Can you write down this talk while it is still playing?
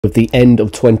With the end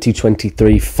of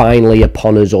 2023 finally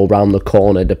upon us or round the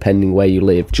corner, depending where you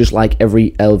live, just like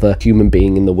every other human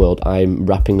being in the world, I'm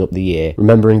wrapping up the year,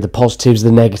 remembering the positives,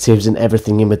 the negatives, and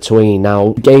everything in between.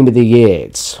 Now, Game of the Year,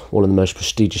 it's one of the most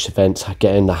prestigious events,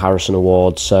 getting the Harrison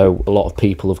Award, so a lot of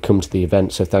people have come to the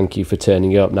event, so thank you for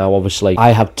turning up. Now, obviously, I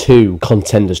have two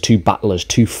contenders, two battlers,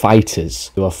 two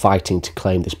fighters who are fighting to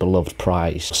claim this beloved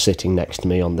prize, sitting next to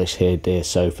me on this here dear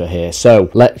sofa here. So,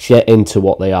 let's get into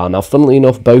what they are. Now, funnily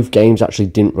enough, both games actually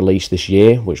didn't release this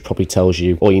year, which probably tells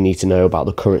you all you need to know about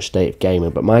the current state of gaming.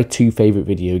 But my two favourite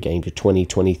video games of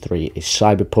 2023 is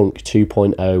Cyberpunk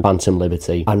 2.0, Phantom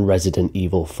Liberty, and Resident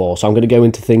Evil 4. So I'm going to go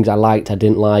into things I liked, I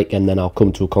didn't like, and then I'll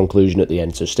come to a conclusion at the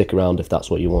end. So stick around if that's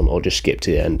what you want, or just skip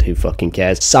to the end. Who fucking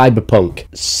cares? Cyberpunk.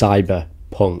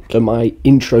 So my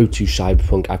intro to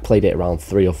Cyberpunk, I played it around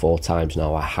 3 or 4 times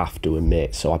now, I have to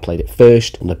admit. So I played it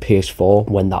first on the PS4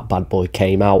 when that bad boy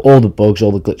came out. All the bugs,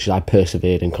 all the glitches, I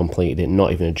persevered and completed it.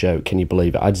 Not even a joke. Can you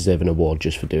believe it? I deserve an award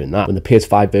just for doing that. When the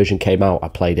PS5 version came out, I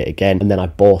played it again, and then I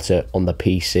bought it on the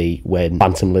PC when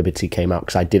Phantom Liberty came out,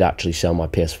 because I did actually sell my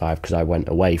PS5 because I went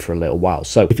away for a little while.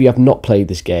 So if you have not played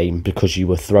this game because you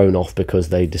were thrown off because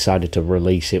they decided to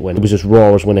release it when it was as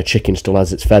raw as when a chicken still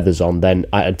has its feathers on, then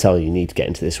I'd tell you need to get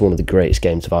into this. One of the greatest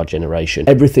games of our generation.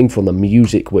 Everything from the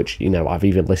music, which, you know, I've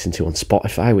even listened to on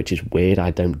Spotify, which is weird, I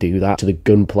don't do that, to the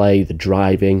gunplay, the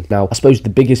driving. Now, I suppose the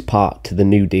biggest part to the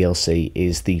new DLC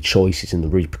is the choices and the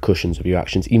repercussions of your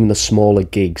actions. Even the smaller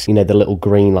gigs, you know, the little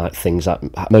green light things that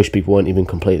most people won't even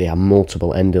complete. They have multiple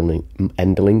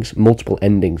multiple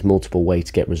endings, multiple ways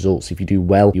to get results. If you do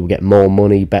well, you will get more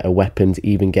money, better weapons,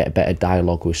 even get better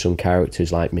dialogue with some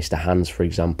characters like Mr. Hands, for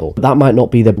example. But that might not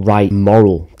be the right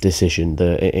moral decision,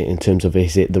 in terms of,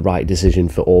 is it the right decision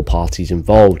for all parties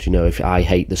involved? You know, if I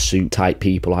hate the suit type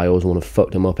people, I always want to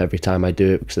fuck them up every time I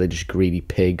do it because they're just greedy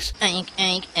pigs.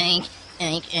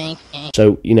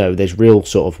 So, you know, there's real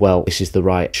sort of, well, this is the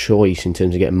right choice in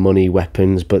terms of getting money,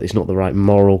 weapons, but it's not the right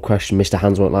moral question. Mr.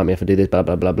 Hands won't like me if I do this, blah,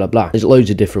 blah, blah, blah, blah. There's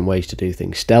loads of different ways to do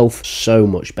things. Stealth, so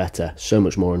much better, so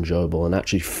much more enjoyable and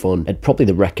actually fun, and probably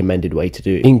the recommended way to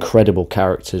do it. Incredible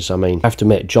characters. I mean, I have to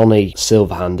admit, Johnny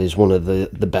Silverhand is one of the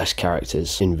best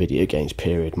characters in video games,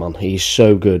 period, man. He's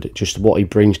so good, just what he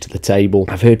brings to the table.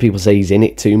 I've heard people say he's in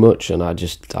it too much, and I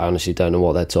honestly don't know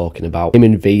what they're talking about. Him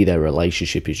and V, their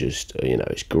relationship is just, you know,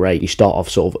 it's great. You start off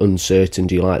sort of uncertain,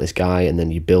 do you like this guy, and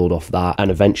then you build off that, and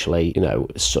eventually, you know,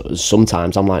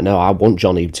 sometimes I'm like, no, I want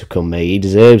Johnny to come me, he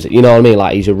deserves it, you know what I mean?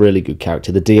 Like, he's a really good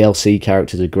character. The DLC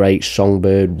characters are great.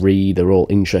 Songbird, Reed, they're all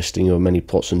interesting with many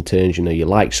plots and turns. You know, you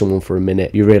like someone for a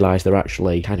minute, you realise they're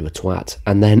actually kind of a twat,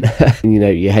 and then you know,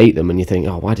 you hate them and you think,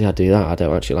 oh, why did I do that? I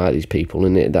don't actually like these people,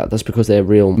 and that's because they're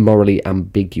real morally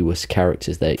ambiguous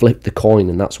characters. They flip the coin,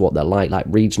 and that's what they're like. Like,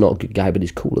 Reed's not a good guy, but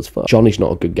he's cool as fuck. Johnny's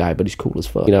not a good guy, but he's cool as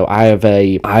fuck. You know, I have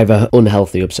a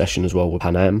unhealthy obsession as well with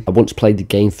Panem. I once played the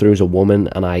game through as a woman,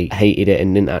 and I hated it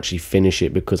and didn't actually finish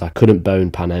it because I couldn't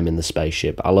bone Panem in the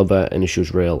spaceship. I love her, and if she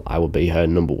was real, I would be her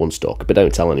 #1 stalker, but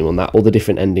don't tell anyone that. All the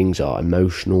different endings are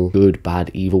emotional, good, bad,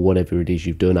 evil, whatever it is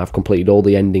you've done. I've completed all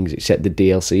the endings except the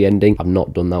DLC ending. I've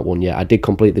not done that one yet. I did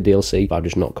complete the DLC, but I've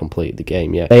just not completed the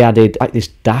game yet. They added like this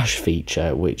dash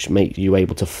feature, which makes you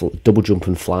able to double jump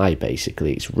and fly,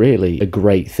 basically. It's really a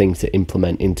great thing to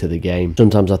implement into the game.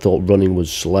 Sometimes I thought running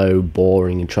was slow,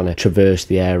 boring, and trying to traverse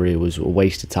the area was a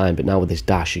waste of time, but now with this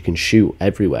dash you can shoot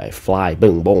everywhere, fly,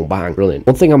 boom, boom, bang, brilliant.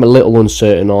 One thing I'm a little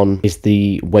uncertain on is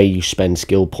the way you spend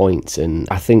skill points, and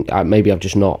I think maybe I've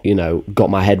just not, you know, got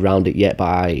my head around it yet, but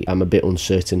I'm a bit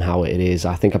uncertain how it is.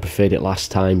 I think I preferred it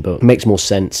last time, but it makes more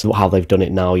sense how they've done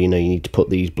it now. You know, you need to put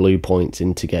these blue points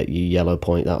in to get your yellow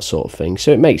point, that sort of thing,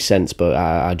 so it makes sense, but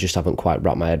I just haven't quite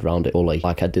wrapped my head around it fully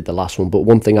like I did the last one. But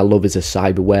one thing I love is the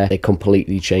cyberware. They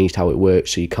completely changed how it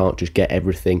works, so you can't just get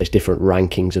everything. There's different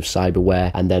rankings of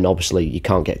cyberware, and then obviously you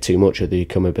can't get too much or you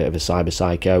become a bit of a cyber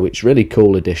psycho. It's really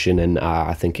cool addition, and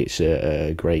I think it's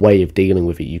a great way of dealing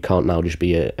with it. You can't now just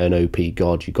be an OP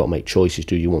god. You've got to make choices.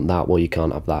 Do you want that? Well, you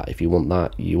can't have that. If you want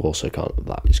that, you also can't have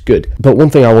that. It's good. But one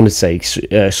thing I want to say,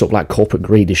 sort of like corporate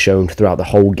greed is shown throughout the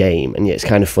whole game, and yeah, it's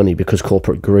kind of funny because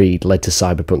corporate greed led to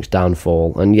Cyberpunk's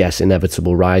downfall, and yes,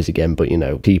 inevitable rise again, but you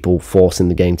know, people forcing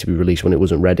the game to be released when it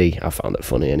wasn't ready. I found that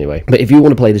funny anyway. But if you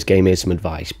want to play this game, here's some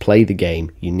advice. Play the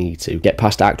game. You need to get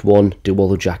past Act 1, do all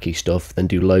the Jackie stuff, then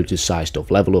do loads of side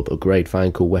stuff, level up, upgrade,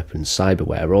 find cool weapons,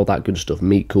 cyberware, all that good stuff,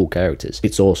 meet cool characters.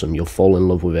 It's awesome. You'll fall in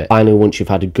love with it. Finally, once you've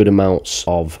had a good amounts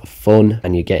of fun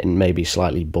and you're getting maybe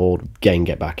slightly bored, again,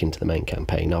 get back into the main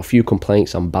campaign. Now, a few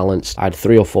complaints, I'm balanced. I had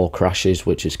 3 or 4 crashes,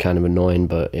 which is kind of annoying,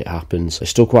 but it happens. There's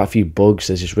still quite a few bugs.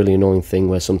 There's this really annoying thing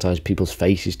where sometimes people's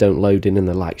faces don't load in and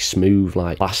they're like smooth,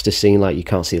 like plasticine, like you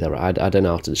can't see see that right. I don't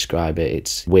know how to describe it.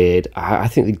 It's weird. I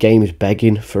think the game is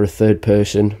begging for a third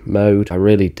person mode. I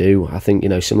really do. I think, you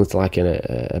know, similar to like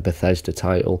a Bethesda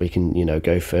title, we can, you know,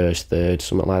 go first, third,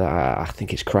 something like that. I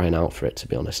think it's crying out for it, to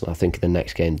be honest, and I think in the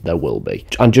next game there will be.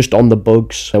 And just on the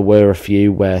bugs, there were a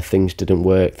few where things didn't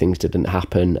work, things didn't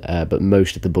happen, but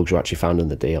most of the bugs were actually found in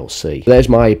the DLC. There's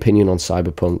my opinion on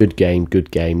Cyberpunk. Good game,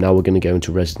 good game. Now we're going to go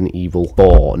into Resident Evil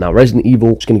 4. Now Resident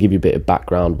Evil, just going to give you a bit of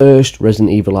background. First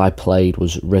Resident Evil I played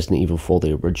was Resident Evil 4,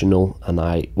 the original, and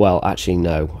well, actually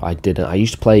no, I didn't. I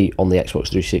used to play on the Xbox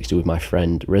 360 with my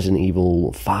friend Resident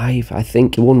Evil 5, I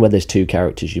think, the one where there's two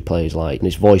characters you play as, like, and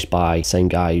it's voiced by the same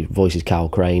guy who voices Kyle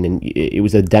Crane, and it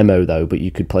was a demo though, but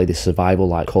you could play this survival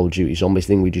like Call of Duty Zombies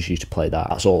thing. We just used to play that.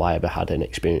 That's all I ever had an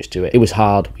experience to it. It was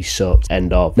hard, we sucked,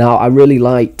 end of. Now I really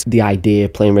liked the idea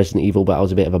of playing Resident Evil, but I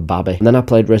was a bit of a babby. And then I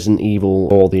played Resident Evil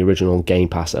or the original Game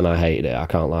Pass, and I hated it, I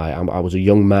can't lie. I was a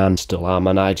young man, still am,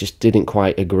 and I just didn't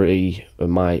quite agree,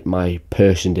 my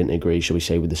person didn't agree, shall we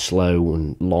say, with the slow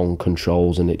and long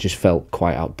controls, and it just felt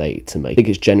quite outdated to me. I think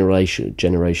it's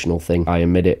generational thing. I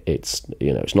admit it. It's,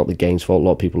 you know, it's not the game's fault. A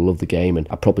lot of people love the game, and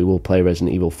I probably will play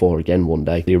Resident Evil 4 again one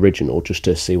day, the original, just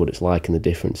to see what it's like and the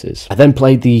differences. I then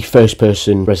played the first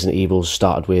person Resident Evil,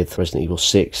 started with Resident Evil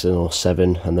 6 or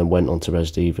 7, and then went on to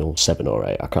Resident Evil 7 or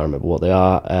 8. I can't remember what they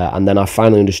are. And then I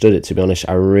finally understood it, to be honest.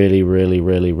 I really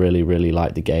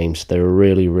liked the games. They were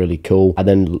really cool. I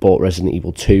then bought Resident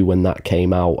Evil 2 when that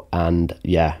came out, and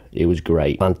yeah, it was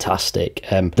great, fantastic.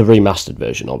 The remastered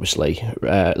version, obviously.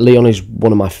 Leon is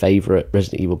one of my favourite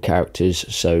Resident Evil characters,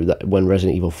 so that when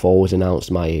Resident Evil 4 was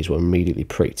announced, my ears were immediately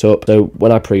pricked up. So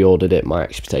when I pre-ordered it, my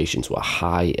expectations were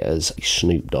high as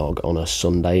Snoop Dogg on a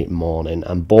Sunday morning,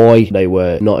 and boy, they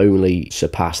were not only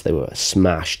surpassed, they were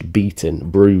smashed, beaten,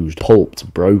 bruised,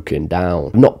 pulped, broken down.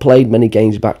 I've not played many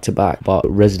games back to back, but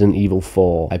Resident Evil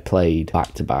 4 I played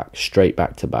back to back, straight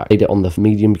back to back. Played it on the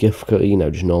medium difficulty, you know,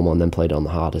 just normal, and then played it on the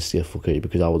hardest difficulty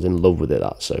because I was in love with it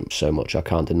that so much, I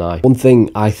can't deny. One thing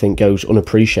I think goes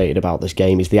unappreciated about this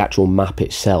game is the actual map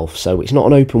itself. So it's not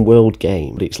an open world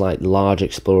game, but it's like large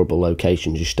explorable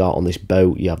locations. You start on this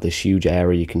boat, you have this huge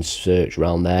area you can search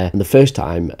around there, and the first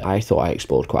time I thought I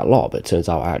explored quite a lot, but it turns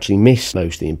out I actually missed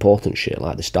most of the important shit,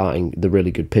 like the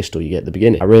really good pistol you get at the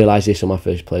beginning. I realised this on my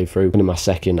first playthrough, and in my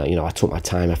second, you know, I took my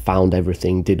time, I found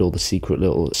everything, did all the secret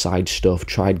little side stuff,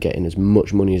 tried getting as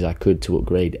much money as I could to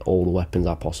upgrade all the weapons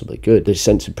I possibly could. There's a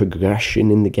sense of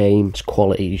progression in the game, it's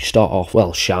quality. You start off,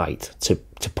 well, shite, to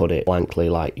put it blankly,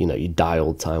 like, you know, you die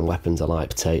all the time. Weapons are like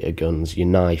potato guns. Your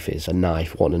knife is a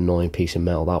knife. What an annoying piece of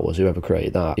metal that was. Whoever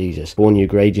created that, Jesus. But when you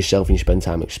grade yourself and you spend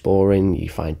time exploring, you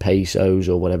find pesos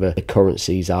or whatever the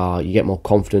currencies are, you get more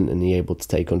confident and you're able to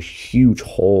take on huge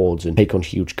hordes and take on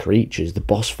huge creatures. The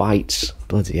boss fights,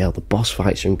 bloody hell, the boss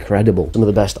fights are incredible. Some of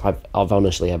the best I've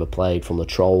honestly ever played, from the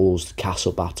trolls, the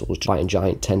castle battles, fighting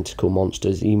giant tentacle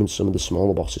monsters, even some of the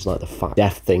smaller bosses like the fat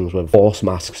death things with force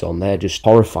masks on. They're just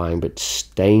horrifying, but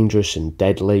dangerous and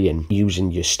deadly, and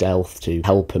using your stealth to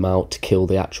help him out to kill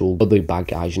the actual other bad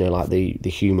guys, you know, like the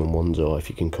human ones, or if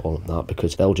you can call them that,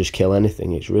 because they'll just kill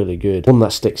anything. It's really good. One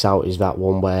that sticks out is that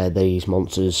one where these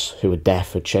monsters who are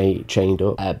deaf are chained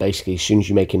up. Basically, as soon as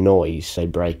you make a noise, they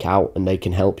break out and they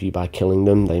can help you by killing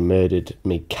them. They murdered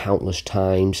me countless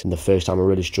times, and the first time I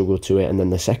really struggled to it, and then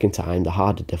the second time, the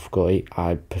harder difficulty,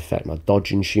 I perfect my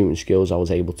dodging, shooting skills. I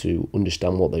was able to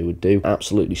understand what they would do.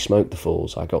 Absolutely smoked the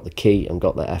fools. I got the key and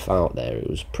got the F out there. It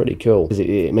was pretty cool because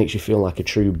it makes you feel like a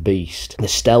true beast. The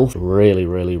stealth,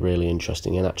 really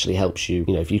interesting, and actually helps you,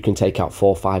 you know, if you can take out 4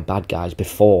 or 5 bad guys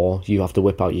before you have to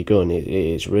whip out your gun,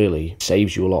 it really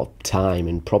saves you a lot of time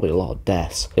and probably a lot of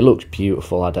deaths. It looks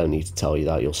beautiful. I don't need to tell you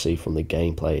that. You'll see from the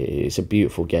gameplay. It's a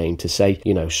beautiful game. To say,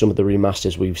 you know, some of the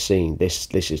remasters we've seen, this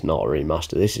is not a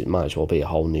remaster. This might as well be a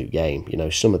whole new game. You know,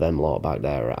 some of them lot back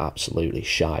there are absolutely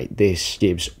shite. This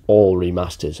gives all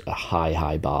remasters a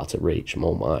high bar to reach.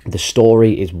 More my. The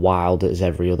story is wild as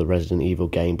every other Resident Evil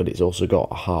game, but it's also got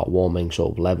a heartwarming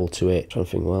sort of level to it. I'm trying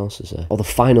to think what else is there. Oh, the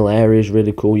final area is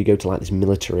really cool. You go to like this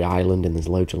military island, and there's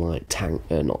loads of like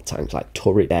not tanks, like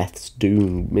turret deaths,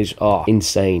 doom,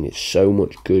 insane. It's so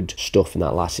much good stuff in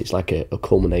that last. It's like a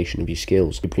culmination of your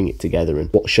skills. You bring it together and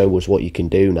show us what you can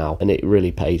do now, and it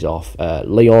really pays off.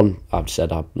 Leon, I've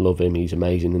said I love him. He's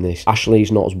amazing in this.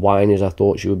 Ashley's not as whiny as I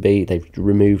thought she would be. They've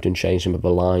removed and changed some of her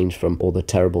lines from all the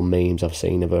terrible memes I've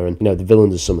seen of her, and you know, the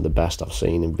villains are some of the best I've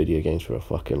seen in video games for a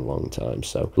fucking long time.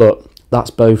 So look, that's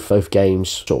both games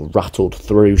sort of rattled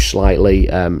through slightly.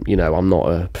 You know, I'm not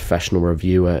a professional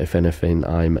reviewer. If anything,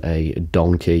 I'm a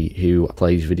donkey who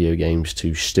plays video games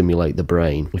to stimulate the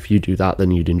brain. If you do that,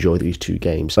 then you'd enjoy these two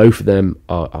games. Both of them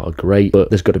are great, but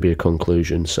there's got to be a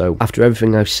conclusion. So after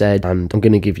everything I've said, and I'm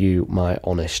going to give you my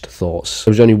honest thoughts.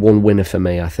 There was only one winner for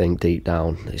me, I think, deep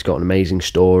down. It's got an amazing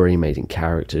story, amazing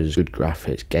characters, good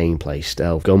graphics, gameplay,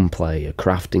 stealth, gunplay, a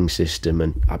crafting system,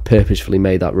 and I purposefully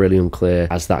made that really unclear,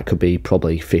 as that could be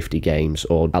probably 50 games,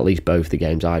 or at least both the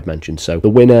games I've mentioned. So the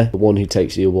winner, the one who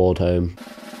takes the award home,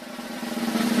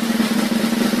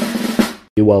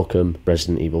 you're welcome,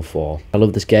 Resident Evil 4. I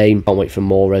love this game. Can't wait for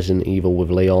more Resident Evil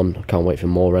with Leon. I can't wait for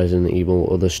more Resident Evil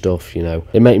other stuff, you know.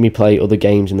 It made me play other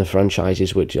games in the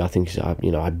franchises, which I think is,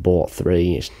 you know, I bought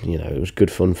 3. It's, you know, it was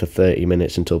good fun for 30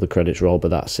 minutes until the credits roll,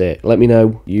 but that's it. Let me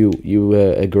know, you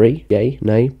agree? Yay?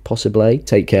 Nay? Possibly?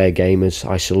 Take care, gamers.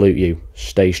 I salute you.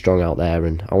 Stay strong out there,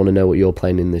 and I want to know what you're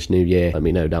playing in this new year. Let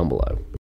me know down below.